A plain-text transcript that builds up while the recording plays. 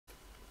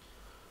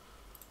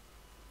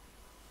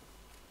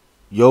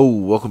Yo,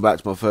 welcome back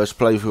to my first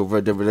playthrough of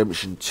Red Dead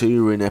Redemption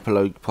 2. We're in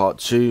Epilogue Part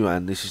 2,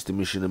 and this is the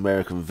mission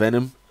American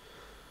Venom.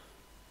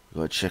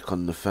 Gotta check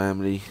on the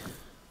family.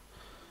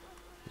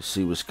 Let's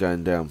see what's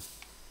going down.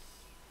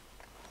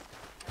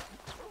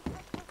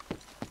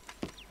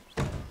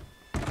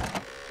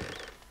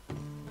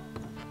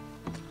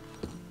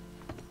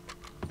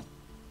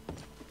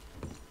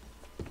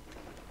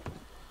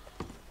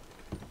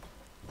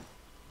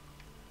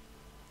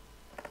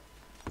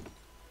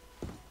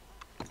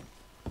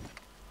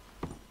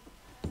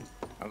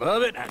 I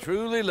love it. I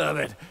truly love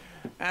it.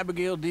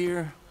 Abigail,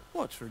 dear,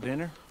 what's for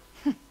dinner?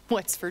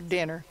 What's for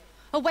dinner?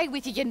 Away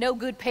with you, you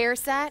no-good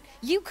parasite.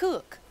 You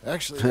cook.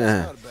 Actually,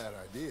 that's not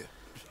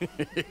a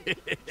bad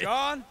idea.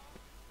 John,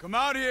 come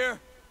out here.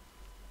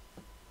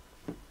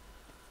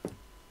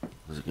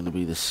 Is it going to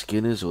be the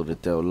Skinners or the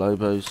Del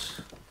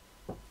Lobos?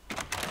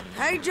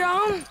 Hey,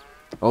 John.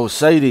 Oh,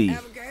 Sadie.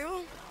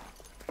 Abigail.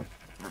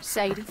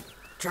 Sadie.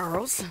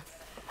 Charles.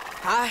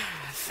 I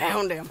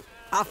found him.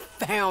 I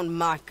found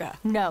Micah.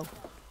 No.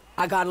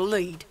 I got a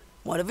lead.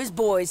 One of his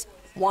boys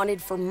wanted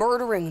for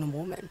murdering a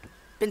woman.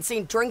 Been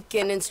seen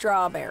drinking in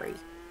Strawberry.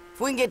 If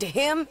we can get to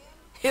him,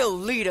 he'll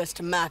lead us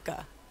to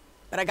Micah.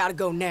 But I gotta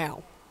go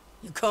now.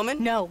 You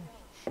coming? No.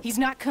 He's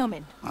not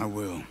coming. I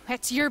will.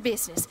 That's your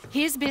business.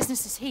 His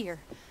business is here.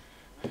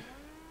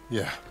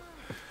 Yeah.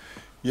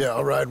 Yeah,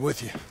 I'll ride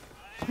with you.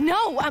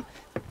 No,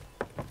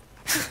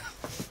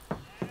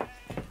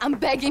 I'm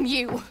begging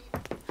you.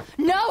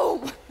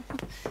 No!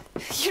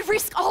 You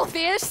risk all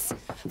this?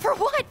 For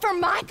what? For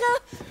Micah?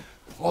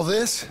 All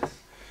this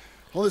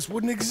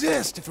wouldn't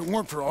exist if it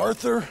weren't for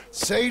Arthur,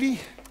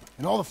 Sadie,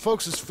 and all the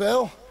folks as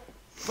fell.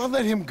 If I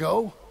let him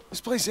go, this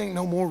place ain't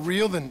no more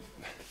real than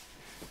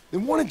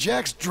one of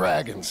Jack's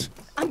dragons.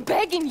 I'm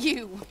begging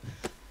you.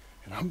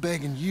 And I'm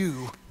begging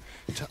you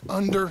to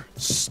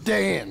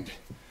understand.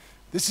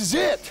 This is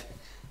it.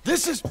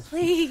 This is...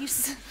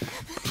 Please.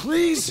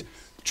 Please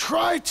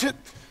try to...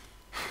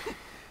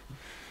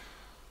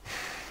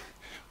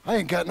 I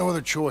ain't got no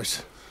other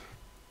choice.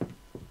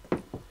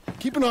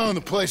 Keep an eye on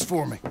the place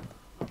for me.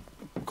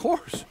 Of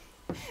course.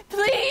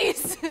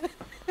 Please.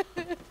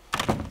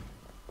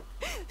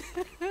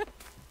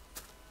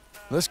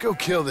 Let's go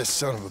kill this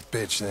son of a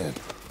bitch then.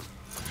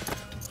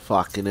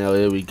 Fucking hell,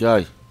 here we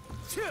go.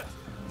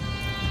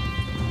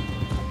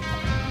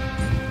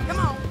 Come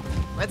on.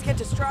 Let's get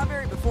to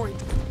Strawberry before he...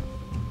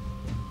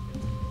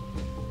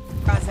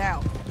 Guys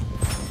out.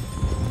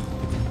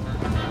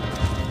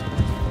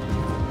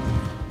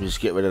 Just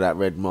get rid of that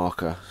red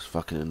marker. It's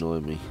fucking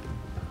annoying me.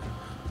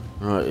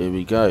 Right, here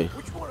we go.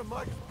 Which one of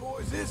Mike's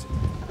boys is it?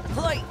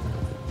 Cleet.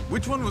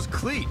 Which one was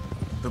Cleet?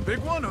 The big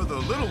one or the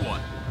little one?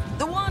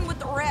 The one with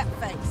the rat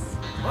face.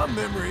 My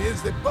memory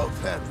is they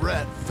both had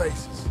rat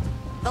faces.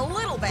 The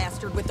little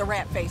bastard with the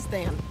rat face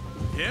then.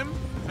 Him?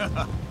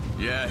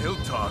 Yeah, he'll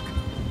talk.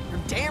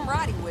 You're damn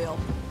right he will.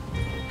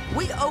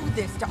 We owe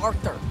this to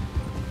Arthur.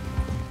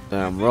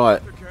 Damn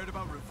right. Arthur cared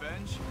about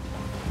revenge?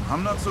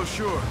 I'm not so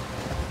sure.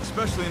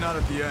 Especially not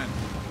at the end.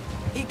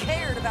 He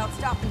cared about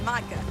stopping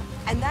Micah,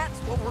 and that's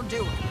what we're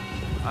doing.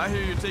 I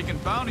hear you're taking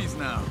bounties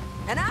now.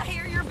 And I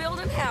hear you're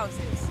building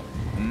houses.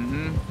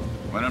 Mm-hmm.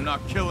 When I'm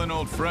not killing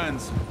old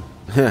friends.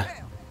 Well,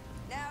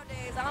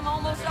 nowadays I'm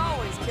almost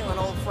always killing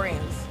old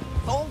friends.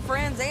 Old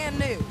friends and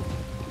new.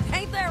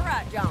 Ain't that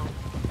right, John?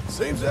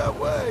 Seems that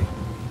way.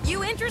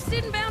 You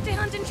interested in bounty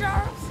hunting,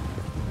 Charles?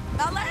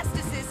 My last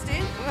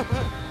assistant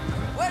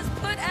was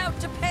put out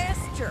to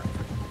pasture.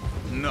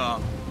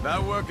 No,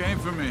 that work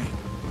ain't for me.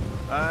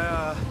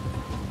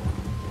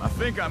 I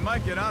think I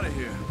might get out of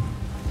here.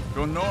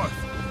 Go north.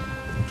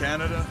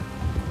 Canada.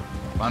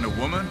 Find a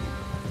woman.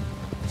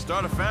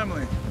 Start a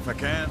family, if I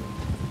can.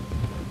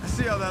 I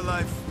see how that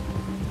life...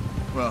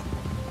 Well,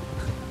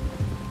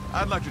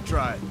 I'd like to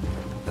try it.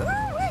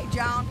 Hey,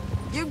 John.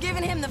 You've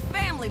given him the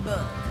family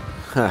bug.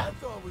 I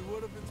thought we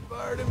would have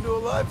inspired him to a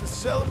life of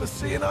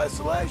celibacy and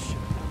isolation.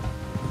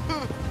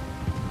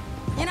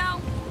 You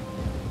know,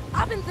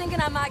 I've been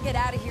thinking I might get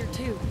out of here,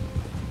 too.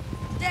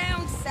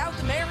 Down South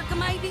America,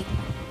 maybe?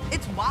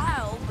 It's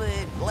wild,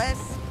 but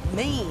less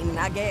mean,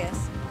 I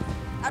guess.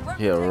 I'd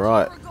rather Yeah, take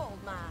right. over a gold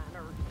mine,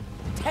 or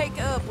take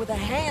up with a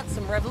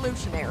handsome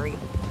revolutionary.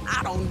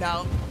 I don't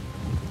know.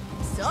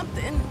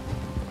 Something.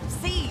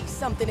 See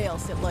something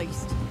else, at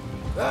least.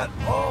 That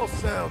all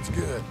sounds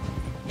good.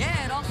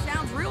 Yeah, it all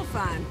sounds real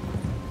fine.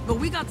 But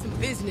we got some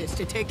business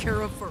to take care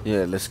of first.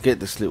 Yeah, let's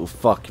get this little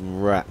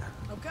fucking rat.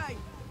 Okay,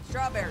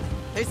 Strawberry,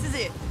 this is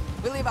it.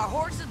 We leave our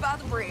horses by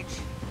the bridge,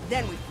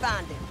 then we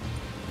find him.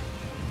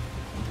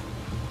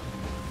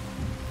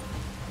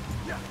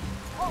 Yeah.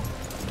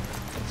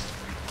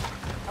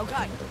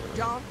 Okay,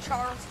 John,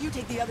 Charles, you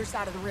take the other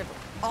side of the river.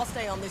 I'll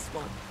stay on this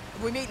one.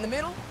 If we meet in the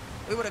middle,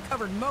 we would have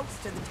covered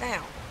most of the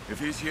town. If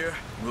he's here,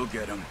 we'll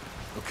get him.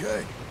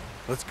 Okay,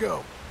 let's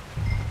go.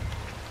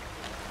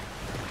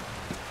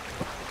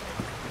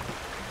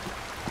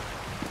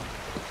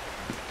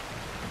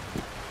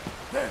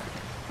 There.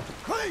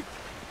 Cleet!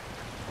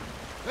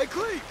 Hey,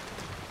 Cleet!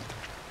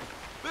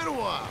 Been a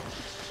while.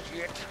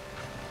 Shit.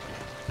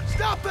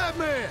 Stop! Stop that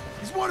man!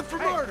 He's wanted for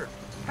murder!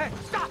 Hey,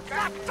 stop!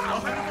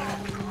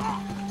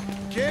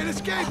 Can't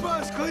escape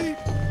us, Cleve!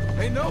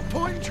 Ain't no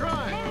point in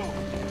trying!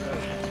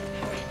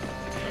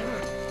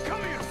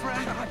 Come here,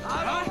 friend!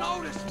 I don't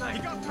notice, man!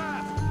 He got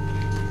past!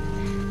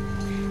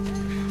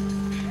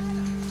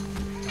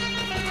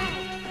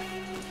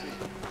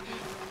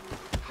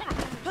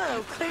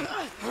 Oh, Cleve.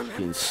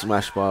 Getting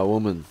smashed by a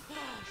woman.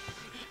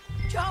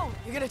 Joe,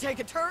 you gonna take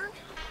a turn?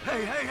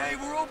 Hey,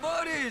 we're all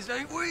buddies,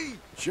 ain't we?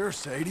 Sure,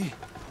 Sadie.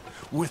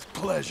 With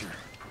pleasure.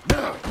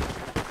 Now,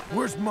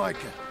 where's Micah?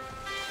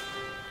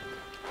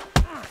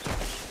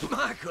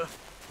 Micah,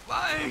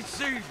 I ain't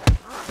seen you.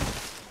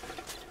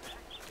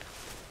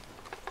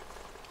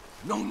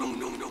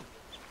 No.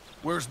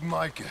 Where's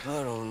Micah?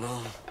 I don't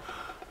know.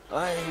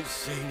 I ain't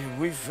seen him.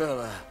 We fell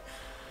out.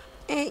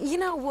 You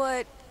know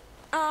what?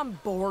 I'm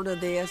bored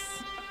of this.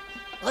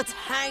 Let's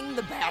hang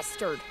the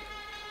bastard.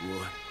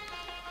 What?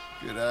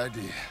 Good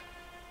idea.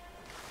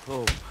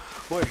 Oh,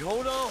 wait,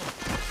 hold on.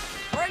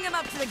 Bring him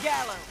up to the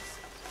gallows.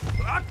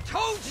 I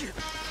told you!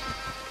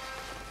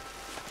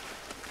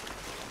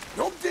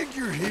 Don't dig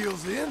your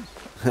heels in.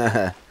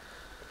 John,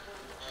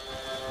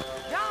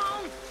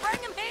 bring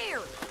him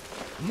here.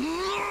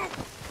 No.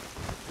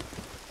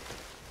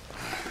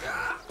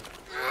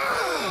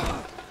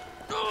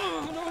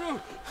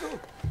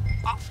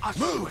 I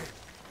swear.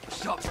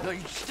 Stop, now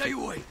you stay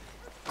away.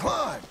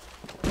 Climb!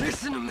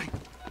 Listen to me.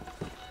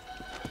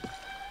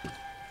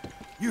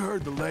 You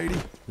heard the lady.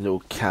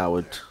 Little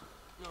coward.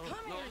 Come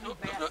here, you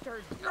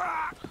bastard.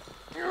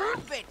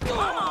 Move it. Come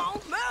on,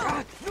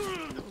 move.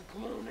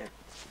 Come on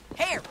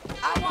now. Here,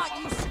 I want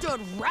you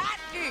stood right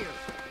here.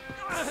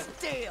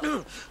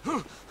 Still.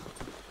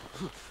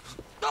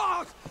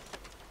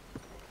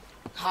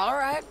 All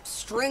right,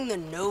 string the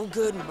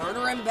no-good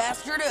murdering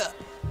bastard up.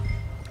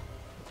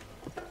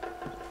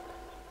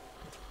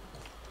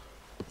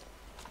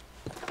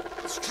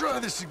 Let's try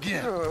this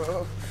again.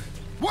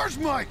 Where's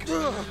Mike?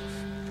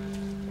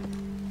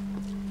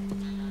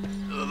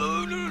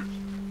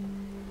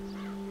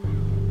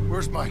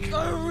 Where's Mike?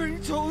 I already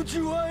told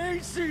you I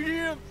ain't seen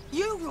him.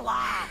 You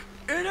lie.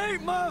 It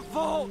ain't my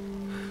fault.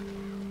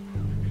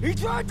 He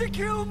tried to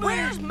kill me.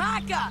 Where's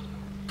Micah?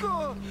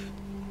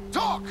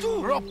 Talk,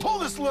 or I'll pull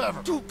this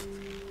lever.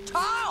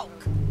 Talk.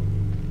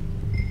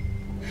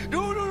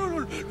 No.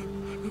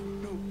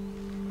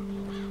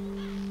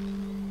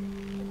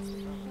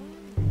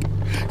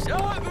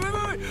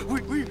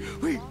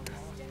 Wait.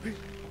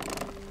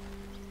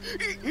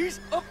 He's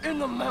up in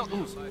the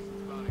mountains.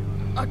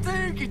 I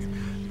think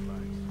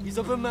he's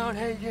up in Mount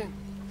Hagen.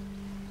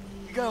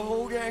 You got a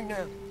whole gang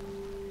now.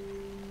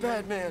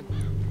 Bad man,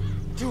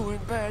 doing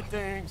bad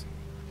things.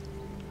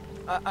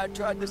 I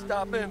tried to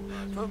stop him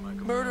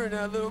from murdering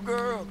that little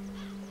girl.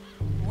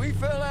 We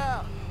fell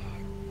out.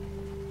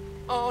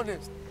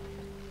 Honest.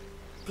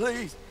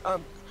 Please,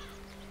 I'm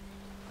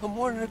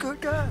one of the good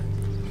guys.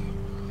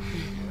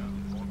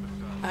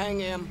 Hang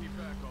him.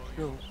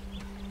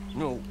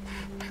 No.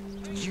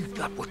 You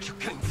got what you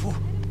came for.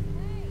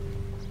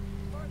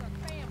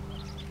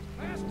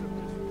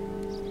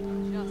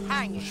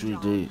 Hang him. She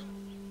did.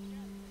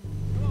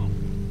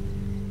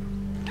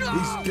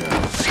 He's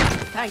dead.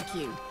 Thank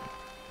you.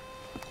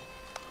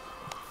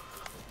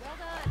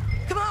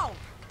 Come on.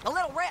 The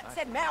little rat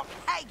said Mount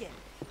Hagen.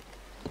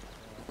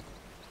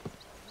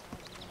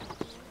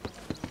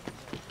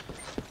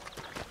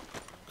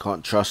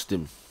 Can't trust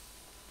him.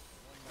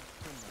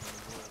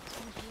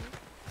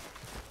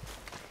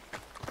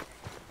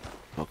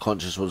 My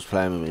conscience was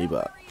playing with me,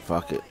 but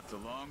fuck it. It's a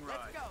long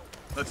ride.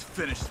 Let's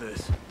finish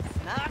this.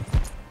 Not.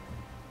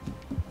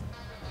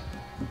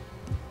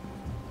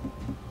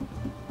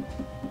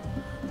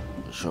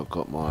 Sure,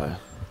 got my.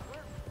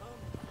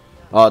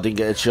 Oh, I didn't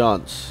get a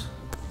chance.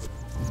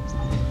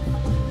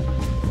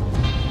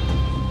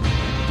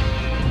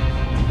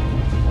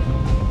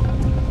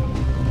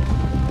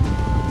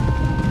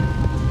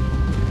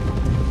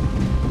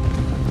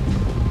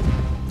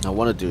 I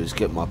want to do is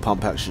get my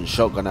pump action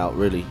shotgun out,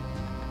 really.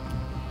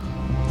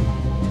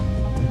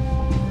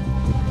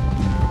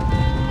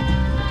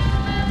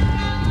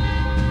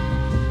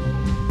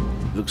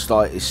 Looks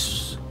like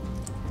it's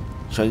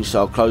changed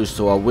our clothes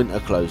to our winter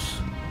clothes.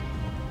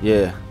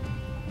 Yeah.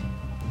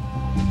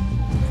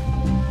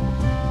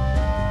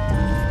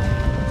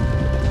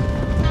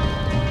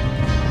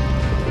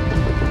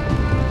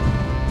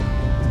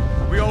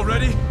 We all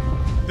ready?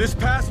 This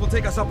pass will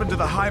take us up into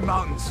the high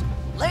mountains.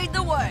 Lead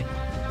the way.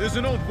 There's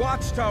an old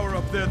watchtower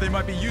up there they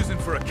might be using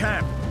for a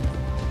camp.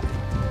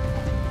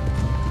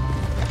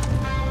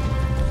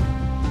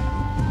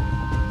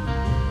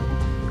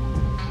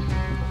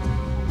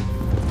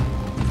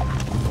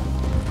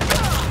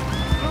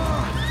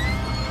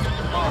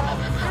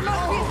 There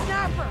must be a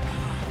sniper.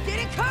 Get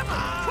it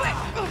covered, quick.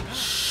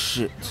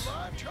 Shit.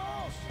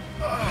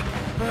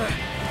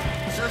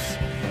 Just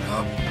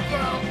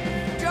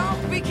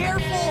Don't be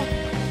careful.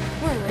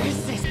 Where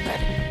is this bed?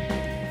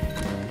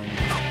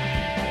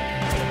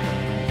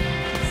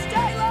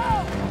 Stay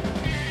low.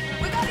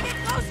 We gotta get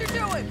closer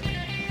to him.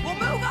 We'll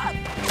move up.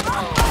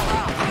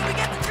 When we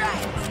get the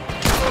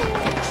trains.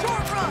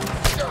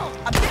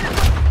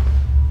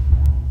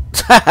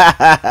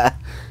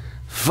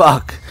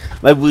 Fuck.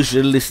 Maybe we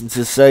should have listened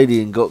to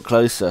Sadie and got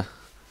closer.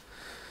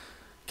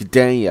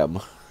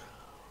 Damn.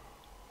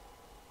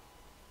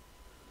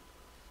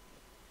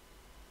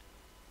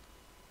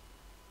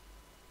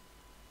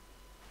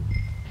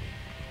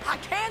 I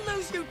can't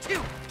lose you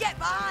two. Get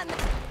behind.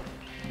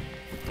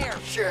 Here.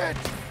 Shit!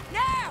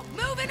 Now,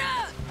 moving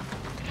up.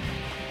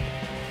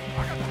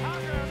 I got the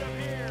high ground up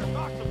here.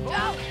 Box of bullets.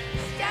 Don't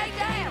stay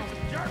down.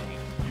 Jerky.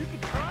 You can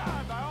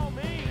try by all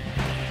means.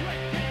 You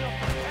ain't getting up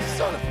for that.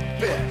 Son of a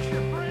bitch!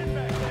 Your friend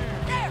back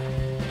there. There.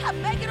 I'm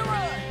making a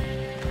run.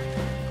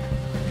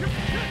 You're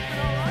persistent,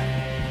 all right?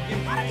 You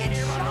wanna get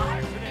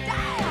shot?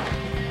 Down.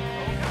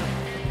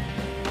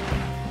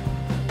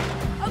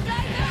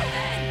 Okay,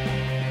 moving.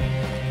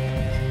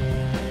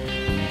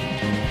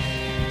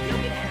 You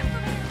can have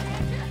from here,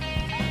 can't you?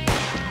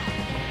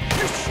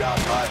 You shot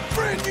my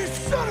friend, you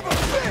son of a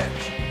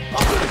bitch!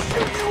 I'm gonna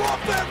shoot you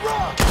off that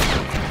rock!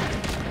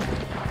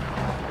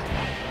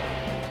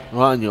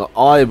 Right in your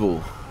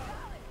eyeball.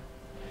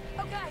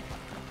 Okay,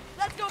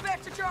 let's go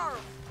back to Charles.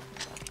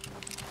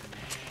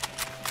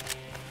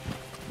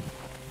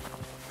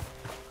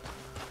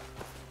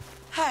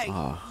 Hey,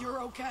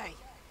 you're okay.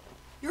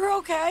 You're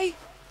okay.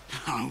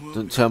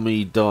 Don't tell me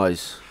he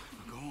dies.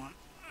 Go on.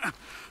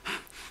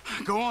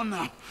 Go on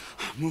now.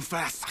 Move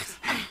fast.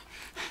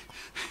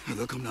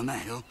 They'll come down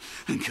that hill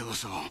and kill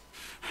us all.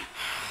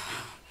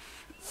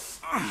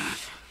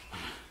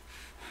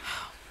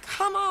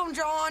 Come on,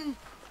 John.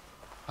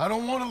 I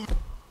don't want to...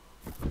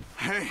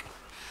 Hey,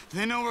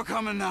 they know we're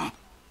coming now.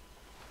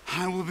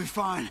 I will be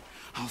fine.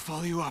 I'll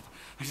follow you up.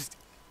 I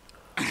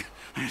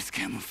just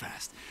can't move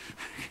fast.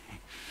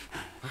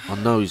 I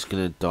know he's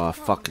gonna die. I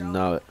fucking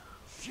know it.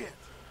 Shit.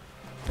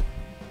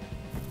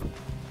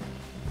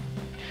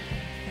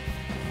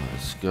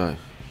 Let's go.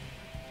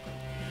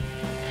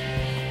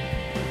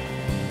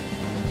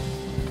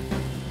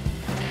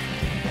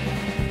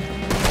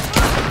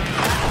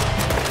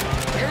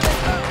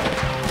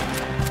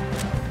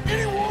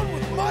 Anyone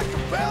with my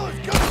cabal is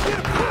gonna get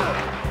a bullet!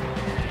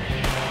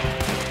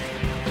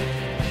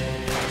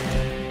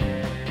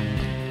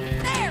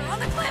 There, on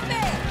the cliff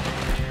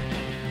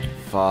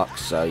edge.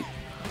 Fuck's sake.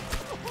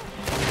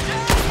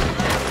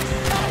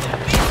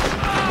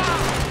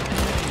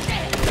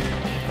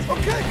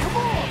 Okay, come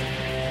on!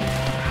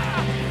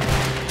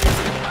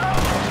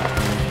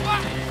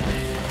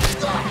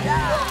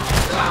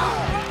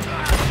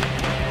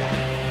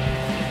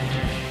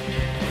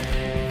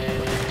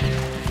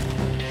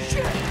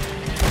 Shit!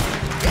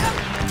 Yep,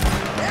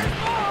 there's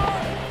more.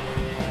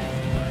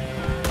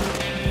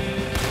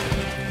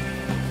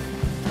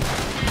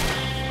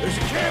 There's a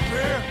camp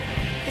here!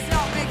 It's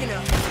not big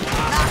enough.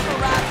 Not for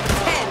ride for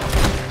 10.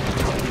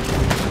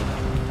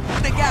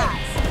 The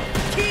guys,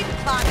 keep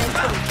climbing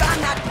until we find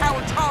that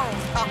tower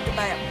Charles talked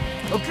about.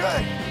 Okay!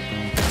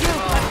 You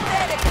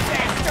pathetic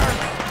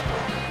bastards!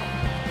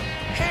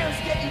 Hair's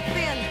getting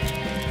thin.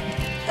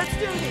 Let's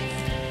do this.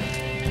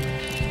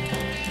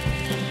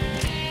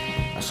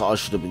 That's what I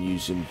should have been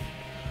using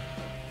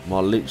my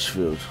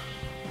Litchfield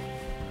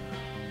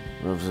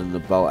rather than the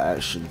bolt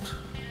action.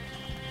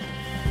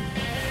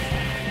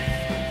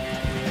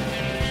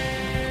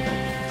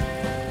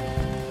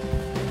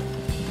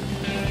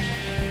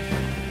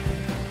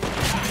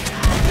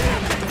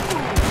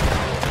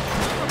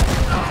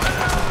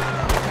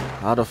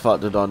 How the fuck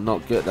did I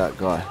not get that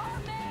guy?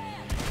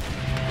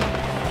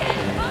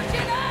 Punch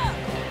it up!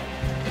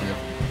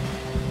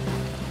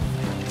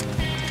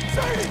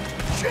 Sadie!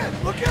 Shit!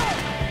 Look out!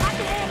 I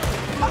can handle it.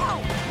 Come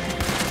on!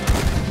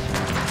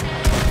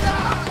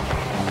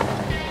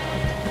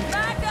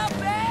 Back up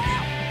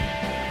there!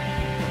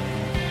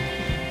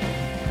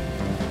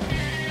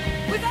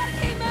 We gotta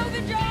keep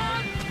moving,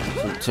 John!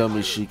 Don't tell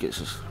me she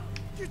gets us.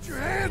 Get your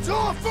hands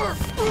off her!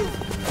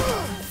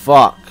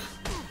 Fuck.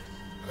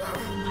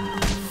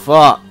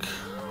 Fuck.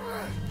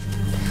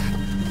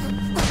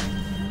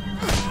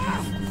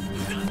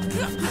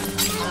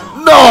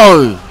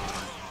 No!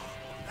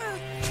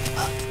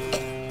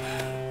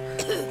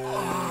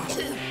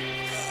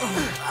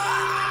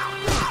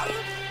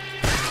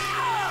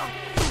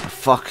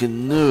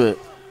 Fucking knew it.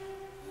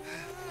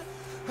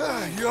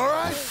 You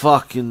alright?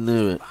 Fucking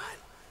knew it.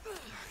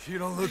 You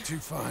don't look too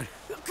fine.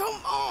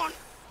 Come on!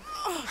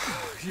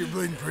 You're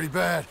bleeding pretty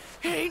bad.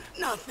 Ain't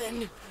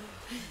nothing.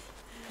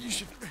 You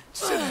should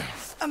sit down.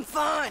 I'm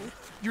fine.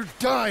 You're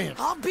dying.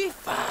 I'll be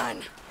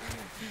fine.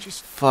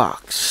 Just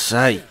Fuck's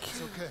sake.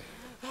 it's okay.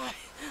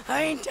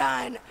 I ain't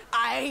dying.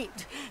 I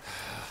ain't.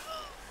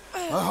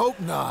 I hope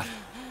not.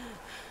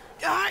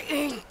 I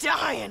ain't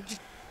dying.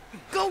 Just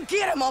go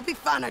get him. I'll be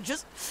fine. I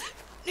just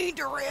need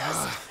to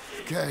rest.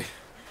 Okay.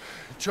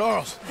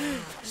 Charles,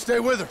 stay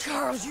with her.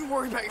 Charles, you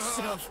worry about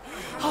yourself.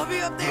 I'll be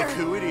up there Look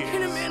who it is.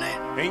 in a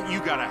minute. Ain't you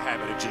got a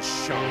habit of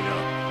just showing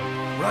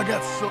up? But I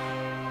got so...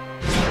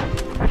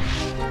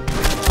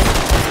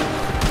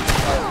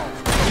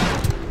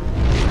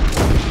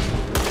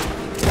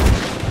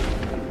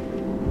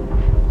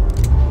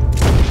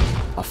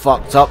 I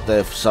fucked up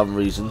there for some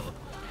reason.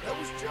 That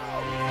was Joe.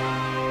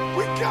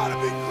 We gotta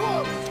be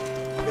close.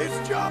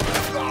 It's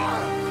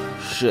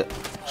shit.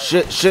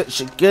 Shit, shit,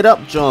 shit. Get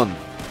up, John.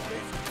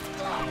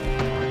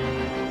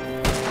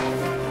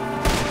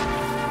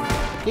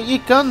 Get your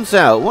guns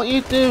out. What are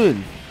you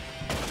doing?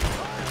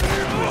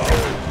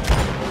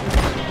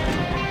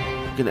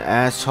 You an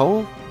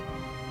asshole.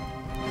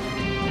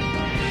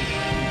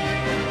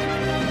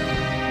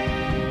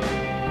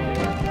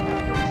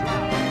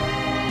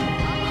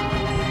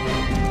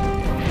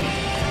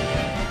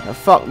 That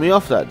fucked me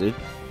off, that did.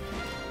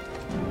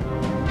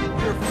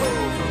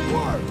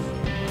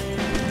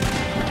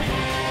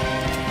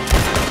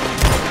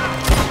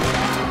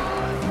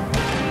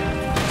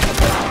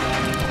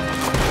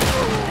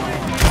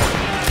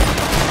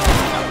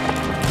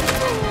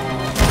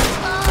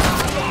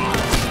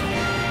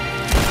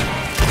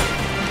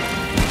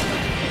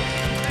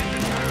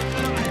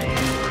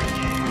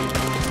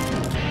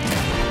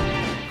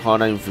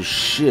 Can't aim for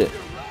shit.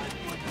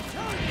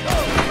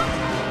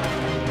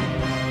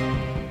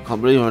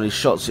 Can't believe how many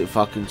shots it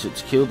fucking took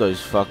to kill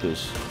those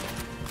fuckers.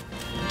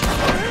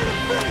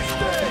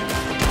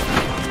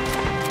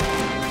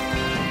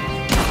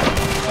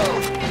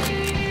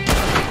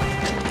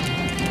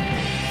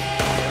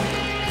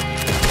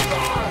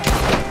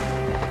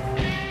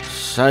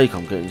 Sake,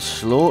 I'm getting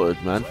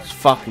slaughtered, man. It's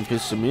fucking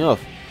pissing me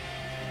off.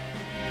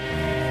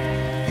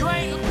 You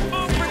ain't looking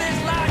for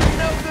this life, you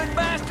no good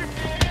bastard.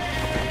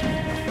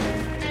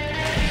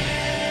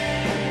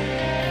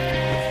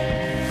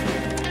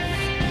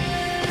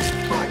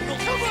 Michael,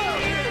 come out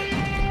here!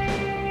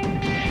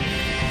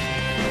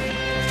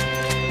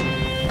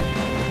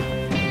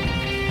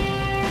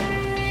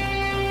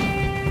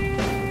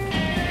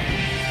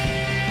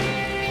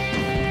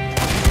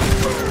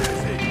 Where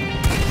is he?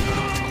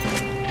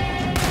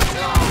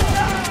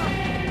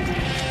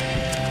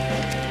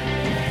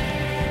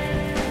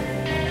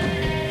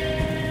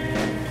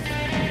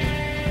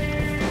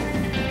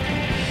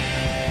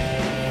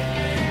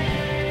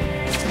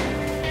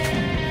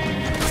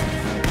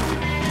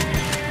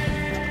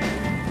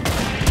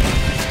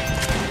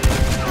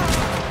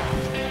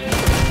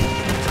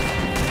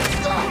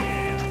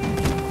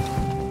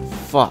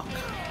 Fuck.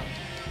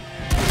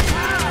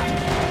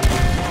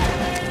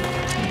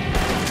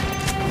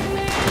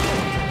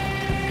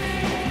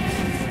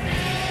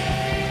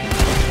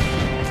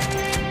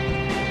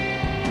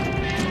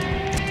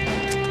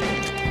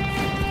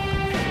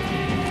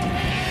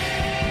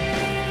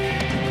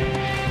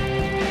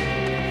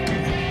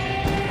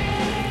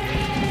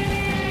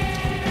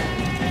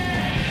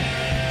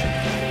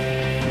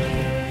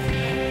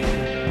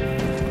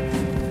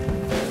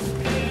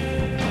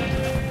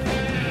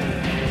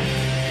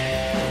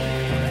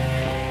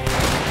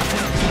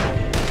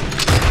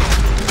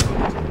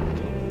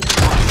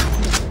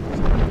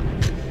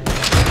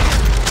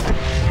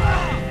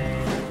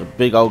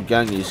 Big old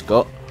gang he's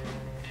got.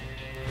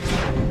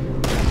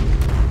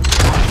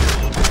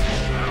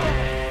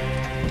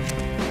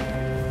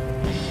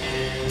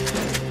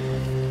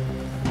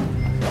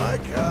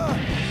 Micah!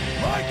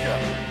 Micah!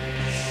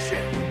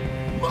 Shit!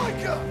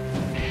 Micah!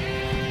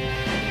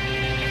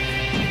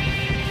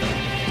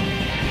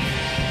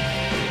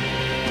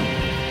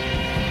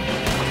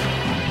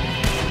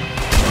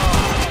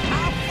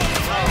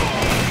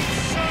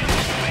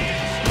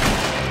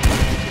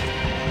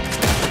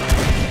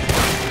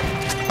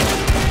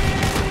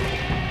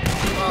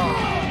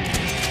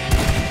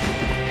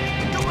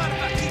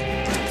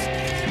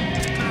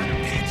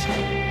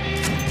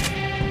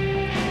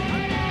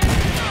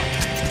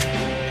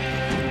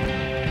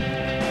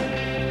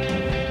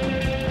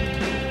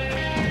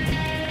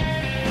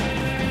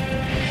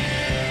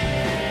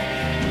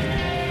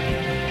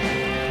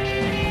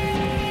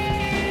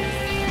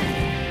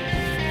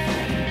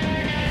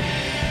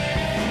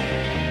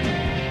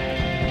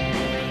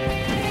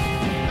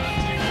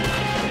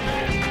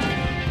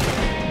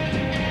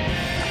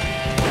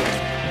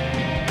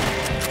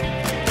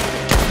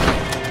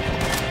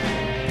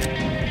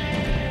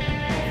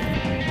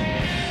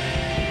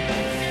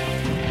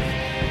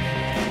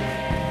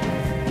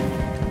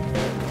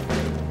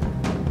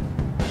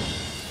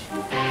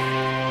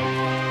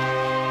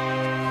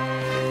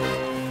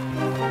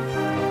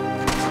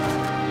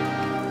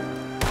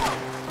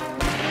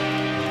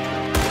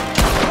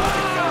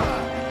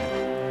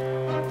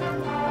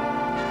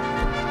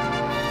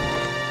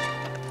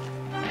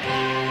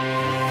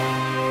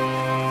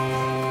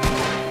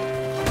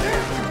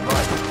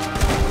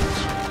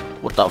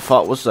 What the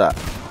fuck was that?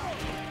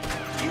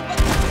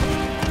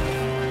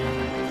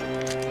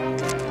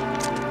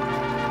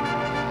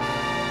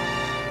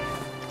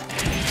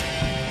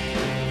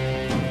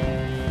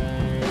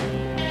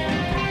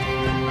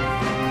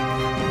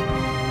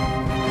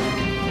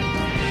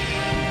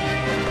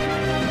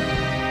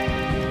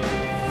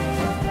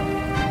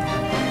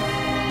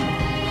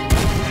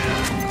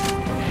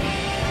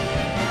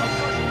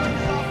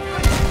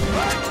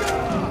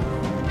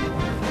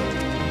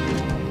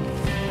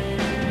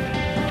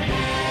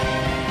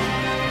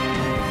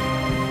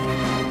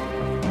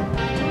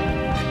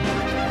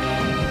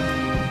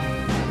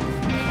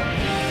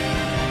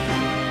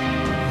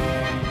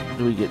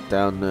 How do we get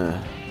down there?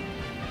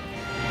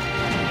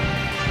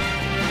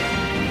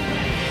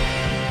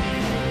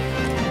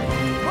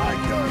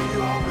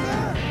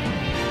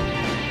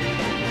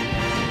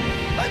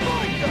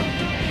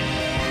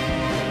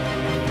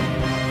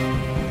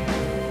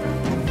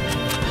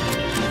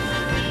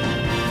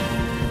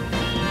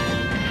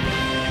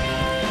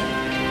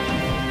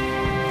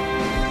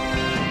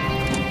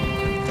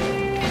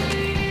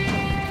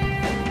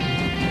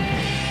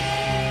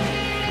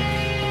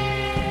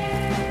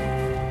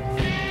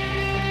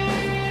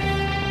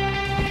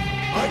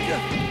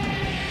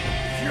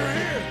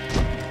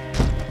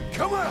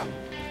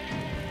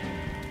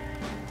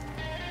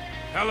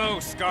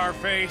 Hello,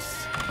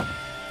 Scarface.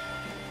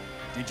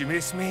 Did you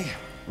miss me?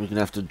 We're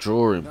gonna have to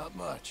draw him. Not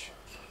much.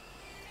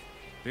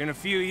 Been a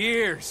few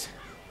years.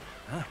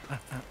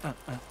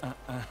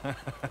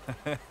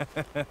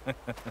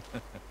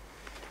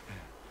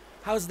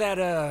 How's that,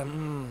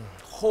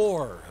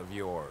 whore of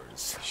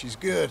yours? She's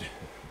good.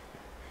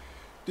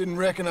 Didn't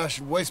reckon I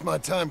should waste my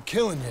time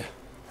killing you.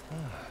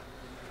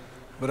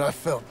 But I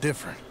felt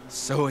different.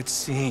 So it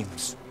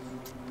seems.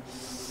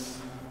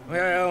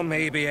 Well,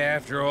 maybe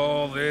after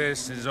all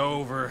this is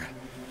over,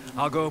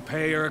 I'll go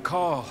pay her a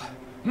call.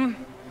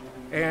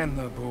 And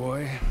the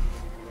boy.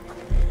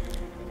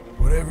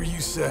 Whatever you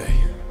say.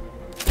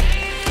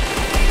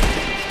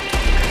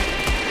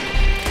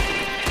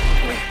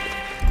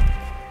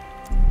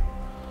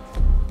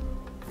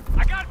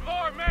 I got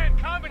more men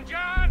coming,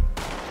 John!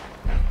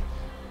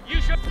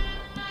 You should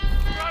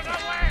run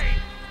away!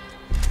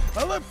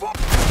 I let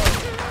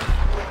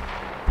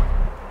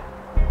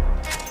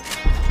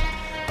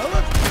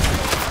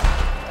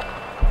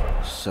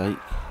Sake.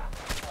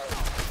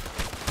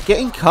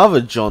 Getting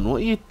covered, John. What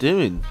are you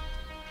doing?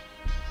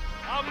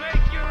 I'll make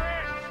you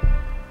rich!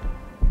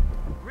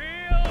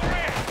 Real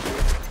rich!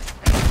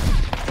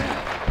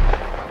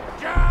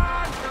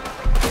 John!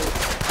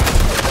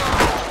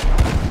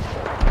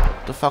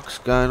 What the fuck's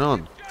going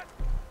on?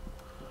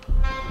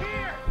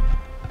 Here!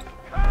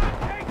 Come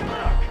take a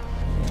look!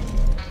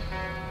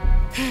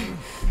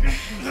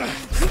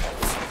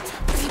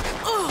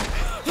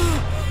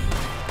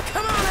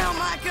 Come on now,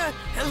 Micah.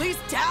 At least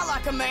die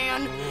like a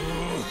man.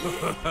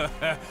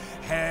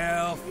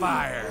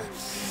 Hellfire.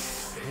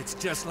 It's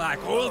just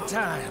like old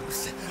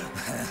times.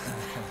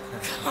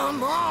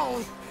 Come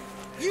on.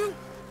 You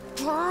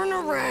turn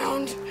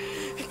around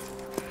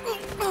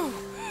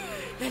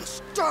and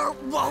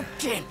start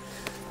walking.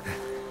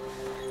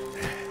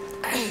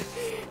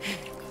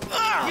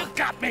 You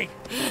got me!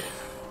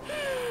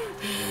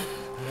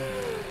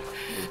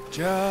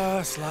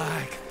 Just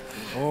like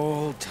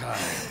old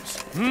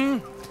times.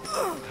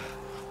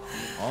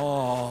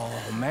 All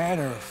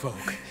manner of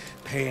folk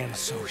paying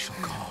social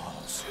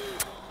calls.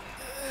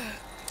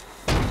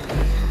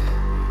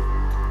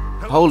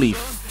 Holy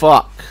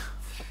fuck.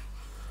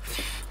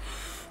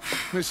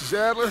 Mrs.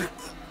 Adler.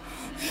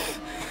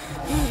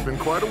 It's been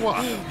quite a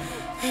while.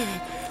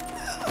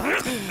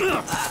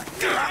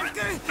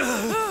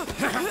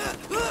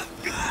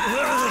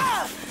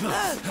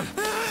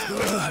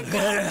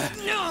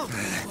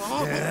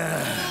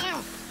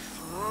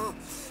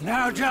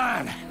 Now,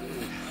 John.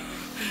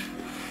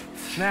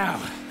 Now,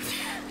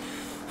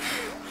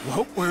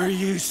 what were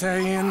you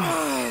saying?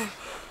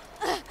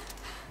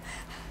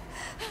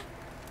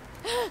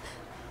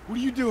 What are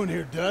you doing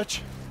here,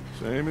 Dutch?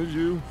 Same as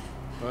you,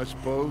 I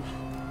suppose.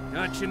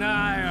 Dutch and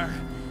I are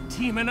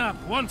teaming up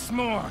once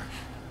more.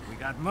 We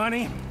got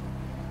money.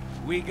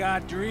 We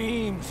got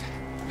dreams.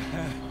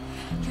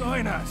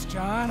 Join us,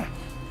 John.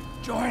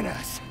 Join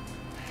us.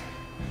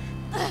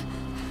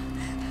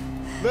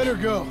 Let her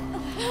go.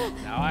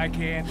 Now, I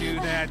can't do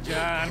that,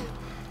 John.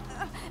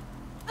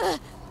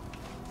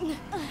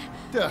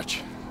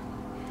 Dutch.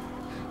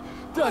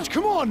 Dutch,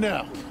 come on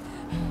now.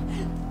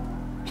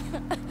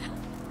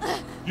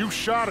 You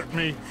shot at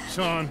me,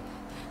 son.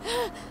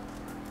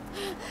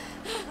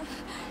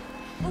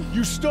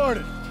 You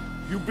started.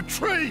 You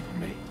betrayed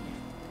me.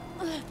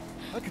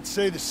 I could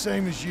say the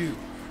same as you.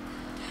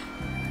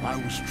 I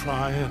was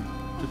trying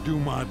to do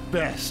my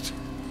best.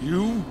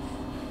 You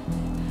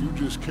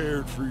just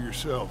cared for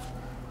yourself.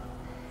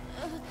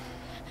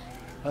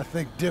 I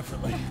think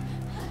differently.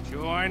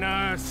 Join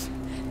us.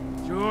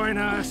 Join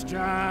us,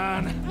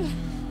 John.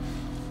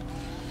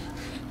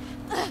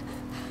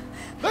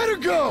 Let her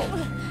go!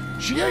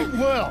 She ain't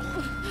well.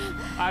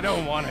 I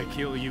don't want to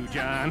kill you,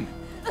 John.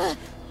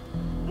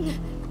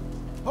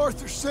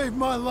 Arthur saved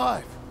my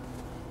life.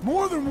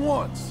 More than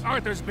once.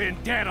 Arthur's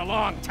been dead a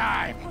long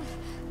time.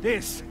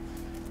 This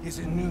is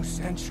a new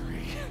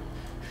century.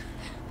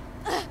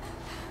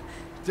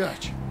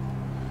 Dutch.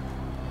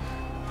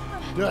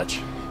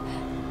 Dutch.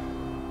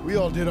 We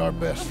all did our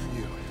best for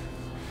you.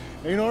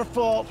 Ain't our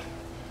fault.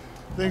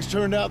 Things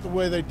turned out the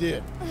way they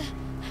did.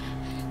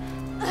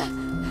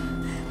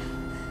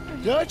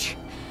 Dutch,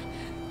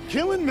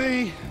 killing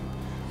me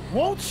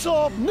won't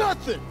solve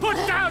nothing. Put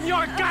down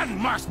your gun,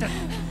 Marston!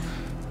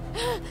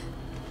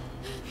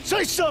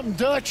 Say something,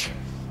 Dutch.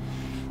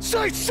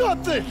 Say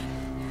something!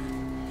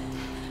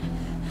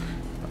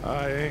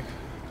 I ain't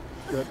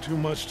got too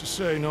much to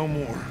say no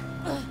more.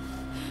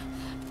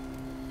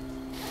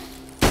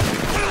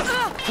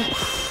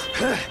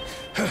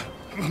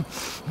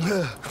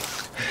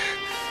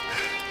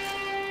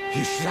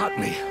 You shot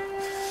me.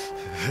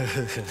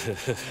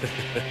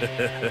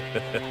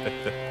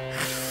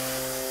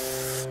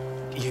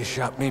 You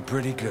shot me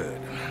pretty good.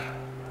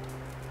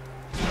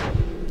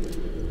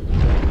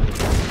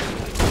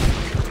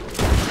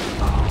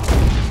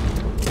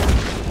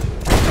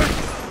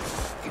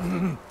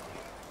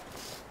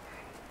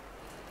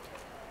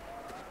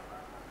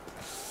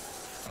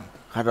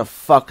 How the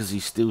fuck is he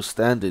still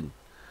standing?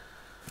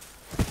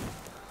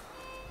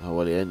 Oh,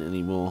 well, he ain't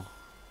anymore.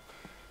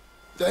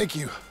 Thank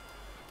you.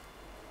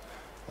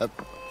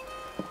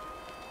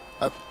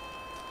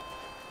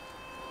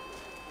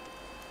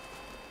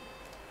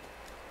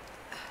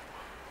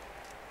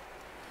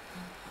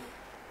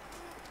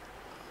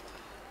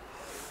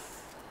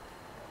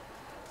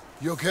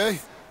 You okay?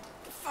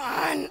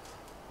 Fine.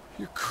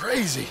 You're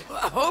crazy.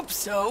 I hope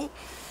so.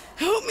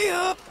 Help me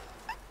up.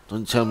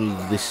 Don't tell me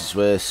this is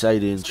where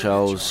Sadie and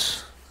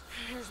Charles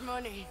Here's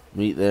money.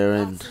 meet their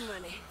Lots end. of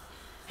money.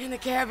 In the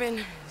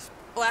cabin is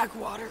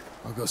Blackwater.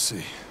 I'll go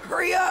see.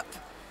 Hurry up.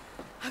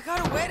 I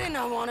got a wedding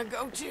I want to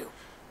go to.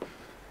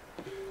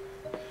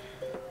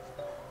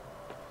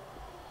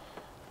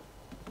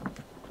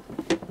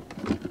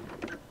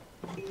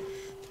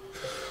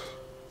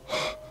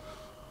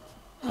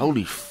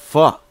 Holy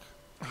fuck.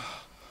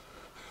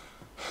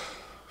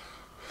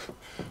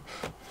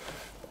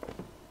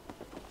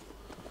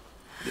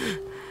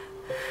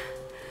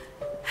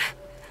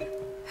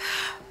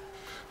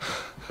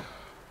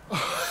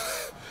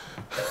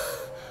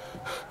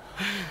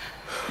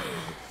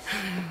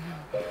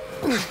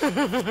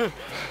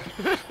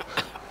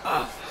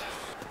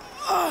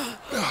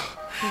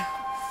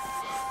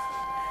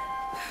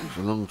 It's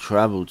a long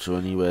travel to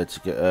anywhere to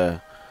get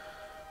her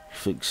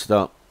fixed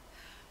up.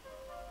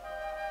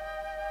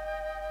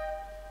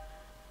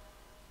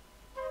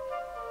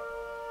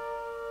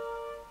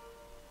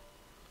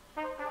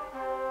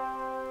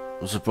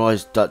 I'm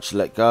surprised Dutch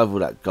let go of all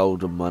that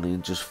golden money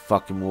and just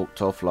fucking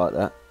walked off like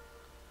that.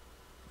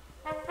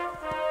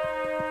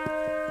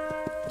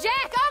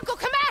 Jack, Uncle,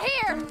 come out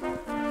here!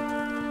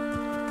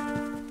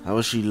 How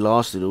has she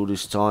lasted all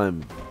this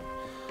time?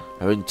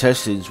 Her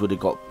intestines would have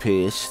got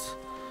pierced,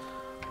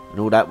 and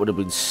all that would have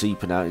been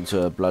seeping out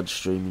into her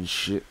bloodstream and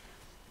shit.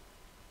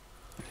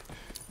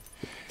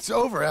 It's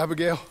over,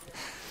 Abigail.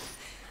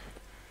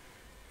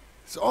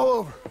 It's all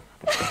over.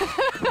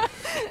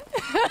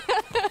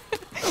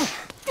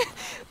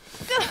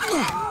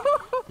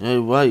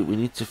 No, wait, we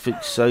need to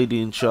fix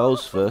Sadie and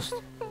Charles first.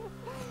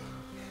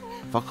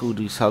 Fuck all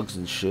these hugs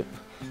and shit.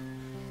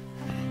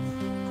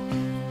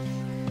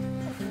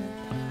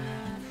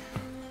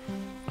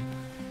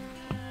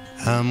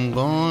 I'm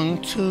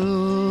going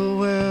to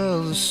where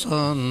the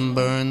sun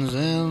burns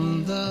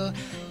and the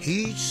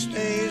heat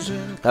stays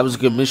in. That was a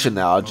good mission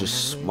now,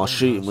 my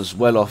shooting was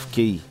well off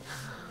key.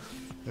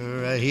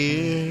 Right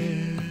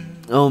here.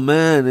 Oh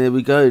man, there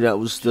we go, that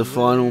was the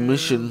final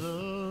mission.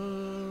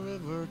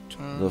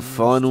 The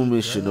final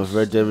mission of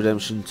Red Dead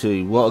Redemption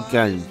 2. What a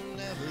game.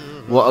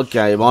 What a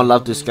game. I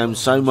love this game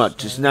so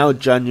much. It's now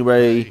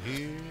January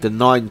the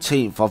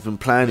 19th. I've been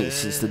playing it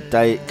since the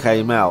day it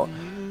came out.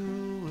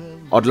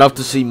 I'd love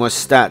to see my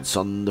stats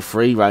on the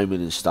free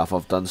roaming and stuff.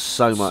 I've done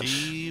so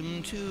much.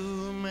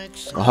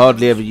 I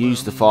hardly ever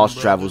use the fast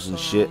travels and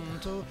shit.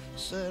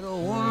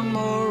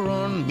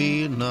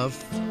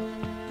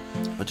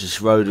 I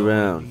just rode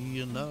around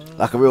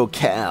like a real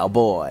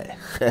cowboy.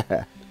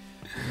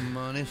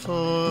 Money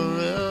for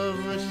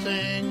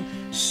everything,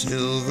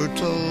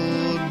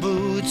 silver-toed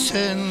boots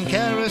and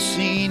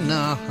kerosene.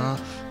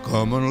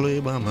 Come and lay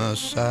by my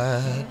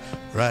side,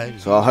 right?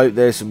 So I hope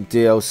there's some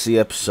DLC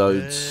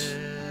episodes.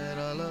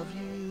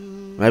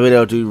 Maybe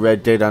they'll do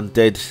Red Dead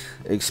Undead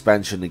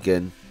expansion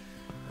again.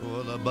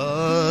 But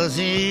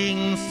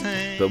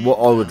what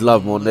I would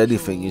love more than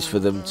anything is for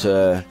them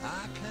to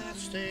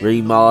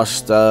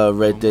remaster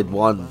Red Dead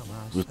 1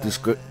 with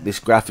this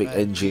graphic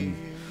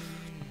engine.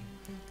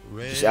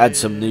 Just add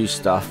some new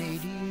stuff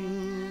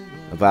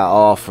about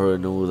Arthur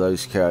and all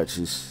those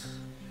characters.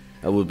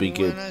 That would be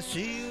good.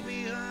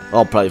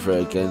 I'll play for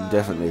it again,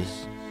 definitely.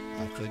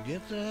 I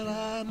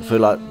feel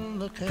like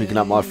picking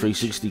up my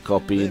 360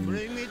 copy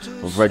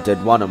of Red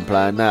Dead 1 and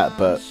playing that,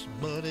 but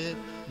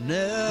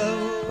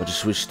I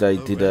just wish they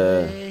did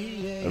a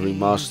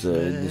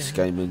remaster in this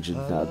game engine.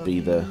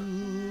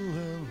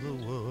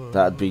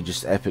 That'd be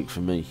just epic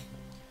for me.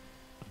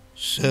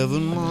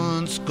 7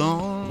 months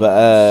gone.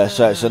 But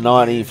so it's the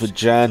 19th of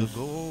Jan.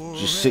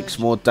 Just 6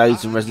 more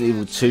days and Resident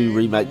Evil 2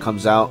 remake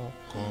comes out.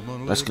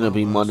 That's gonna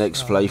be my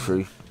next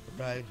playthrough.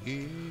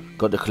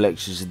 Got the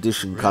collector's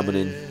edition coming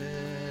in,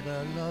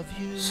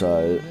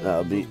 so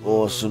that'll be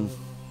awesome.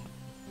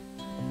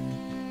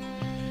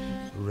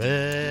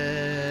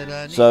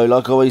 So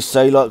like I always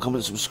say, like,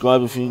 comment,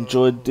 subscribe if you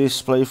enjoyed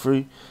this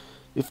playthrough.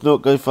 If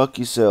not, go fuck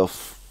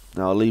yourself.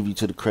 Now I'll leave you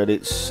to the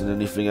credits and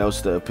anything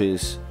else that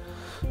appears.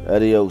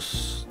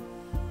 Adios.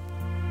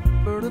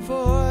 Heard a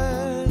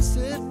voice,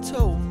 it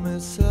told me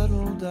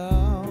settle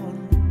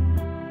down.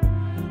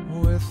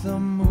 With the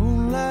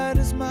moonlight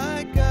as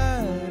my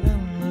guide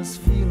and this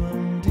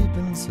feeling deep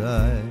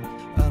inside,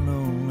 I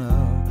know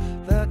now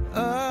that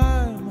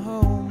I'm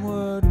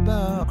homeward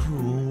bound.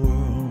 Cruel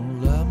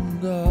world, I'm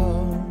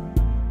gone.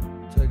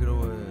 Take it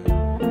away.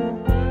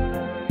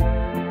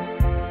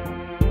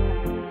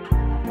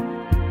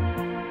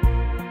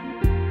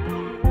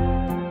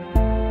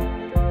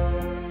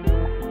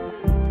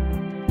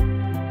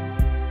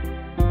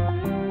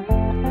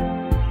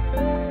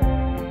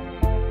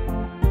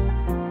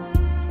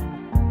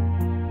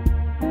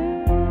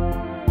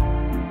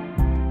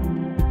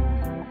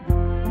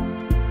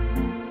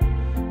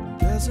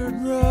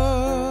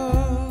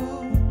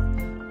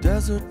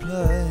 desert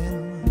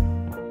plain.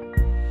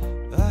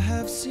 I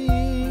have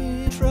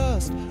seen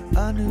trust.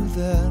 I knew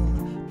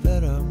then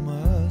that I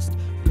must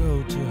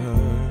go to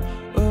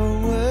her,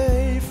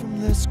 away from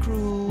this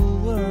cruel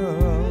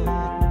world.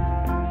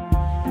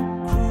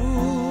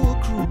 Cruel,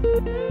 cruel,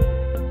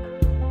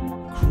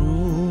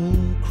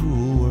 cruel,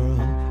 cruel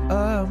world.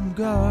 I'm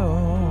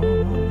gone.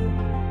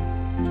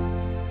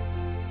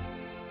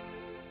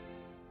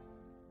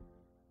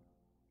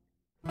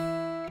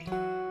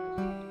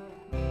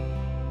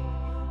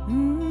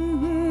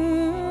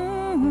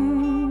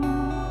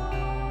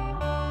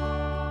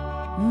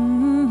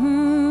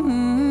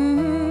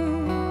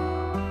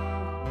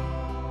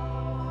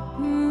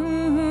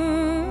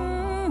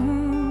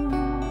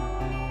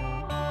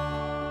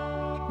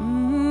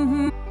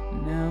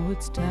 Now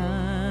it's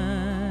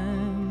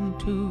time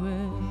to rest.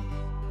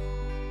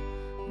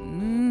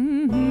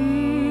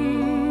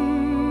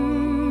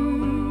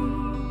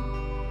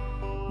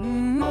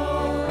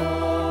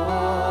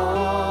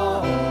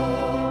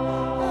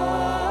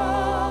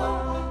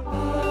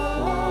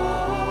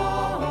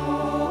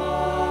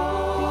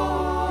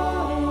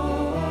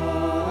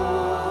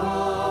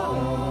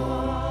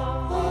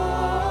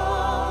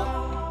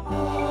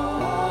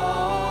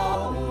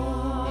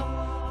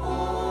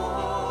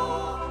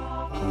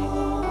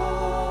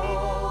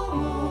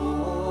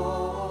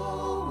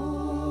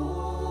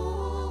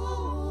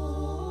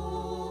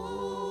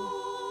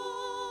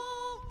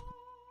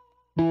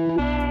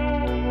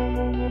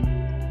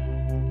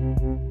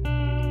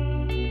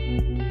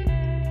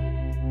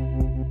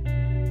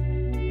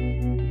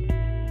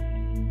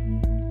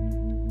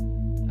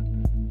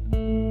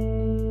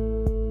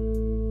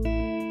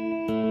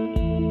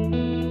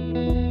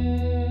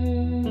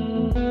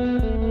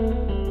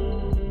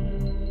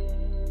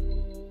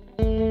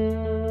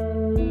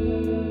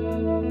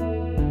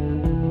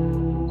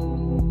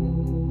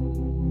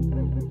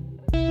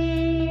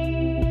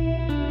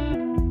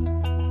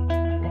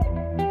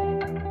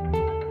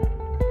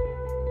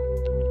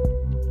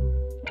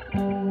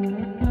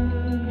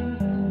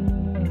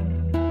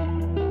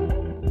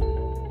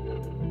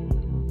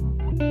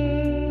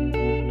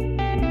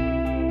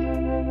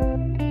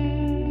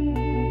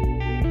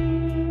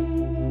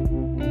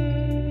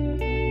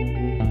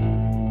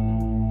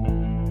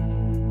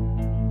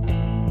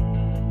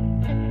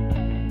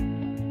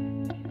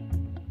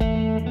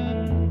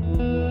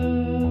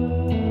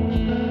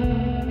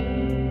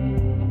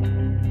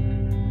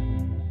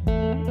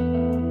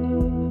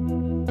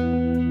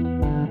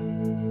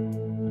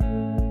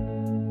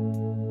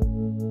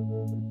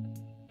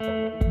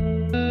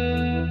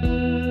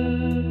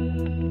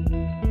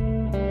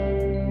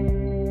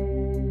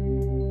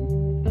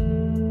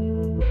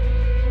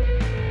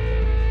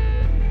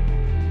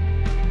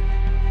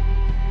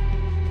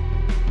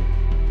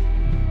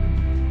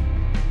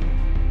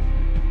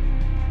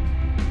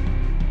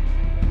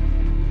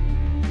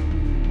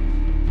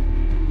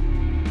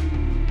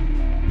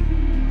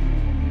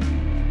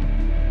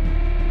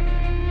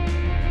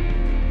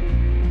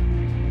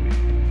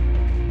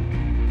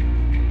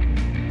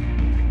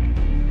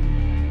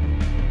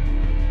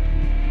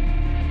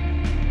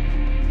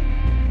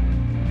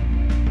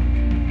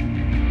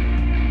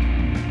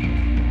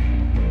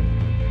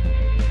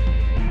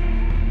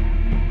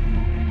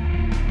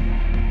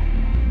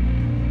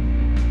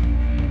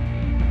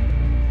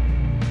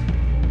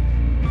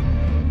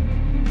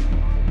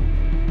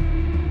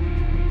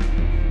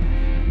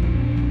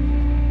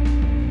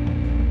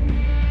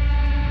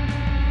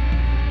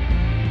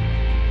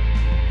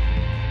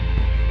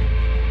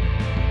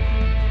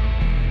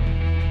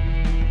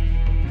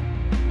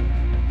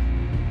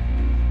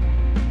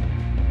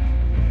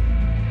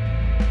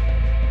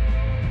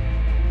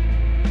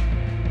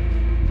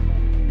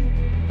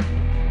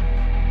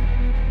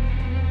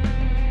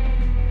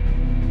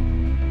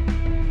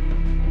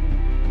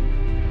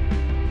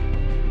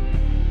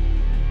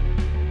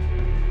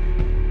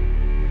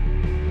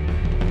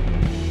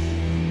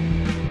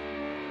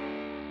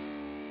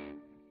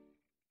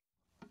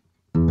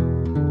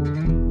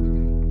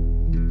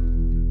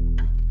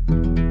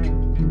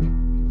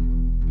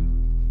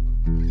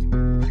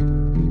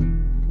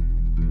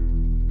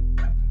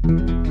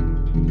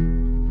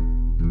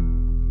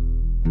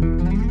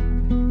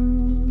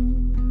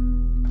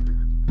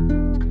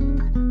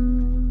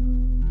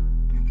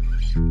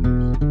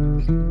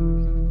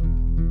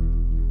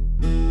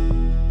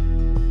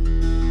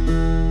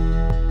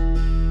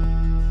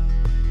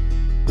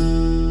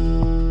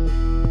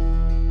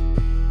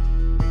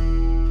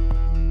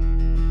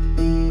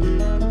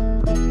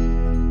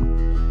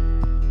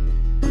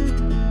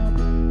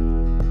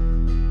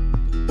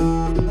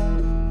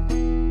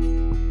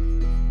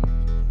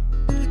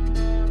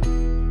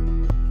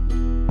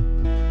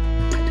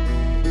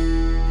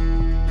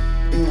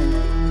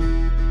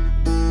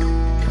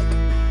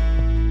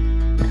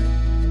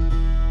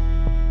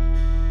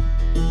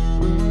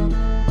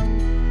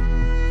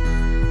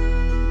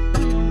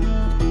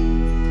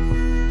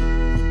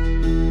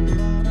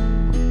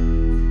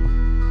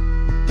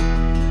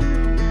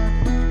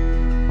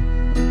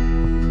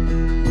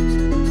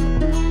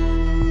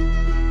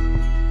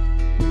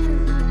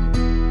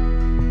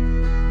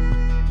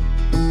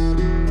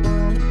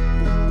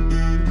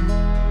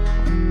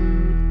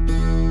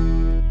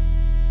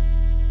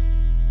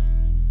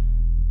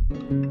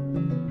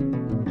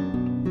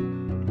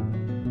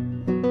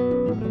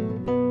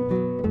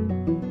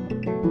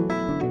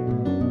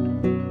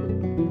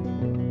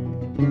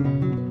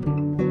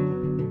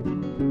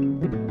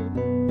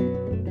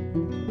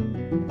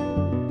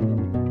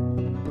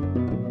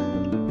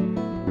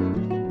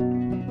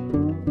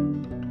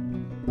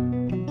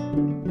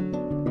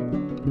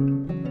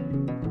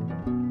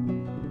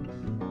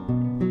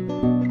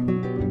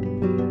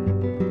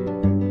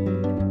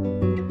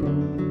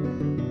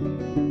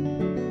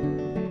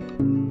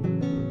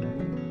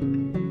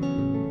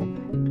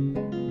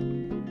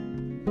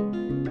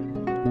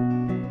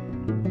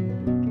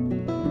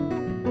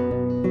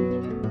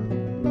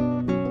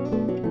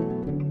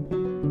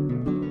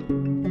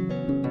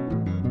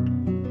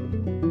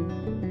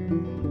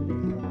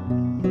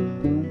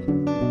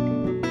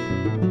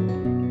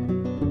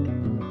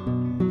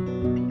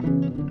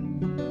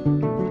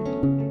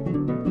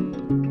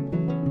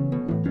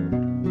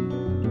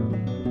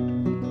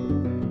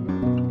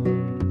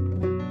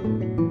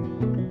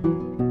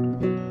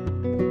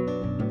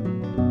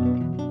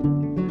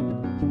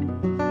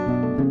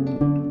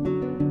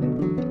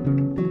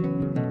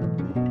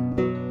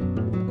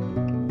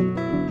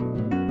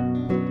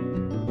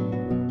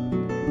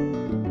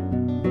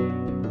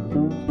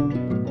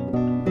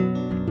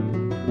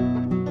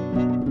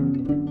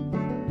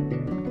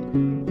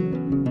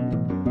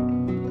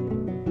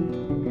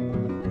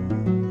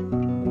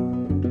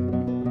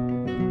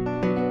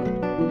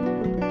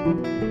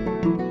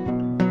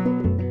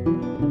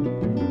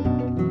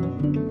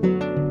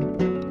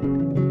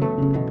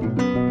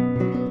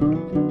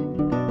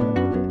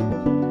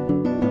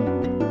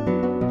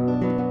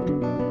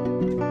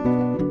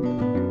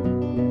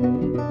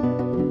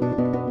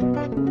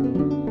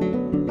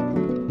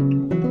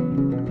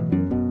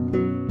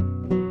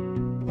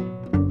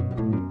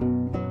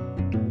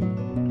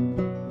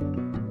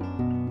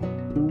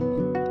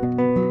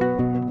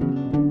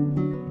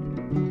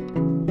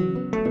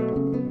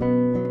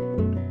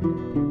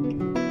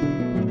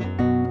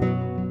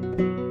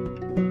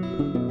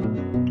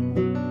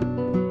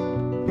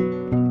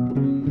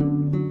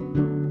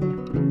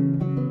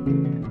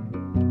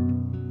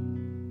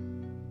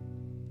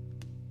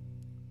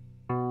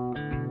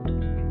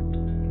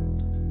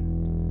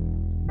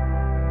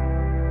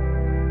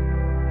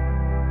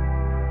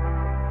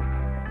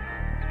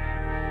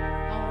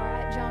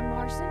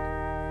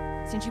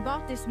 Since you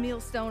bought this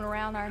millstone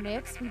around our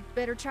necks, we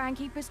better try and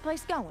keep this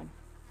place going.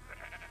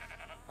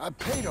 I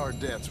paid our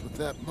debts with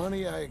that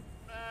money. I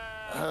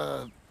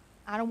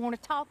don't want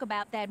to talk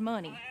about that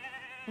money.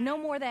 And no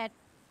more of that.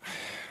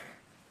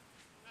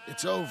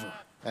 It's over,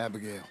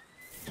 Abigail.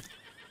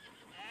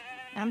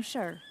 I'm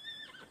sure.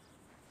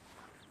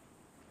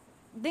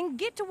 Then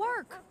get to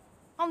work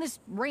on this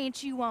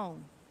ranch you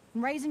own,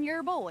 and raising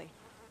your boy.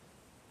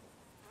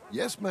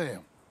 Yes,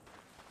 ma'am.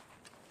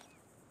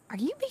 Are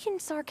you being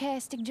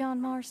sarcastic,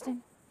 John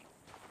Marston?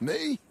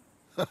 Me?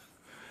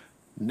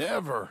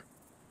 Never.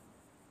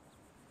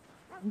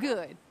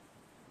 Good.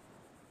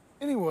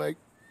 Anyway,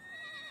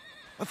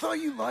 I thought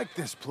you liked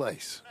this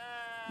place.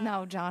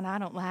 No, John, I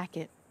don't like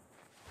it.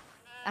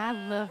 I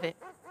love it.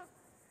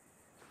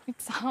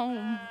 It's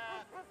home.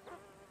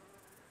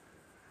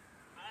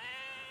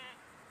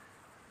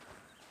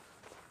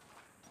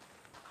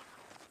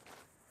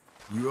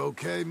 You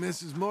okay,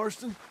 Mrs.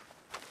 Marston?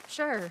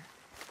 Sure,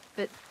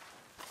 but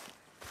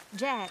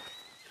Jack,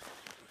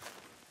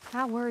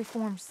 I worry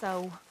for him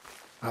so.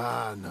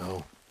 I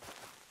know.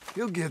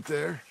 He'll get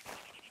there.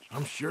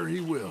 I'm sure he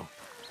will.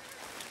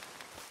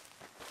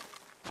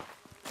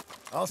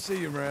 I'll see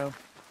you around.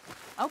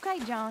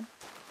 Okay, John.